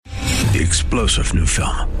The explosive new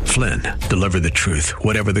film, Flynn, deliver the truth,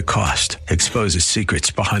 whatever the cost, exposes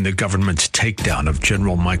secrets behind the government's takedown of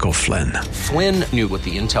General Michael Flynn. Flynn knew what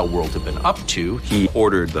the intel world had been up to. He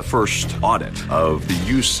ordered the first audit of the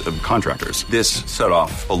use of contractors. This set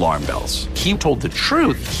off alarm bells. He told the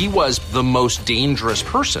truth. He was the most dangerous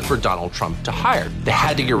person for Donald Trump to hire. They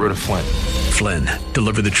had to get rid of Flynn. Flynn,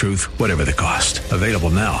 deliver the truth, whatever the cost. Available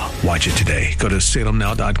now. Watch it today. Go to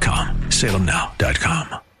salemnow.com.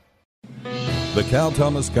 salemnow.com. The Cal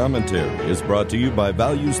Thomas Commentary is brought to you by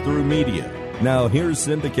Values Through Media. Now here's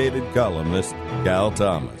syndicated columnist Cal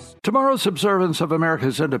Thomas. Tomorrow's observance of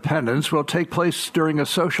America's independence will take place during a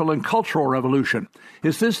social and cultural revolution.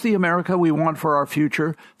 Is this the America we want for our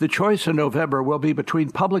future? The choice in November will be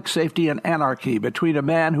between public safety and anarchy, between a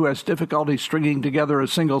man who has difficulty stringing together a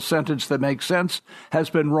single sentence that makes sense,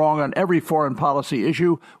 has been wrong on every foreign policy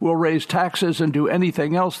issue, will raise taxes and do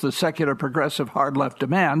anything else the secular progressive hard left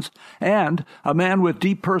demands, and a man with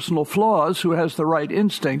deep personal flaws who has the right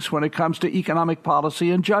instincts when it comes to economic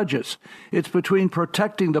policy and judges. It's between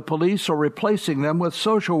protecting the police or replacing them with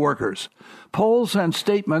social workers. Polls and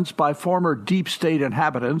statements by former deep state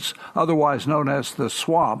inhabitants, otherwise known as the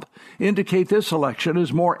swamp, indicate this election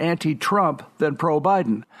is more anti-Trump than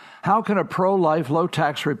pro-Biden. How can a pro-life,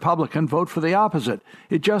 low-tax Republican vote for the opposite?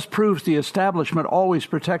 It just proves the establishment always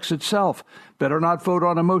protects itself. Better not vote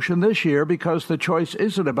on emotion this year, because the choice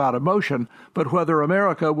isn't about emotion, but whether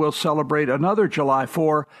America will celebrate another July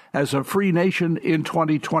 4 as a free nation in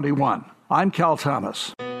 2021. I'm Cal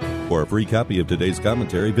Thomas. For a free copy of today's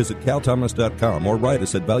commentary, visit calthomas.com or write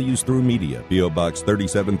us at Values Through Media, P.O. Box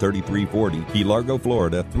 373340, Key Largo,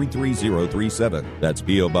 Florida 33037. That's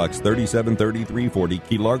P.O. Box 373340,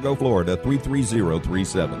 Key Largo, Florida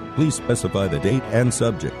 33037. Please specify the date and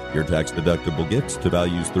subject. Your tax-deductible gifts to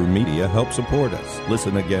Values Through Media help support us.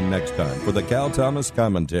 Listen again next time for the Cal Thomas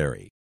Commentary.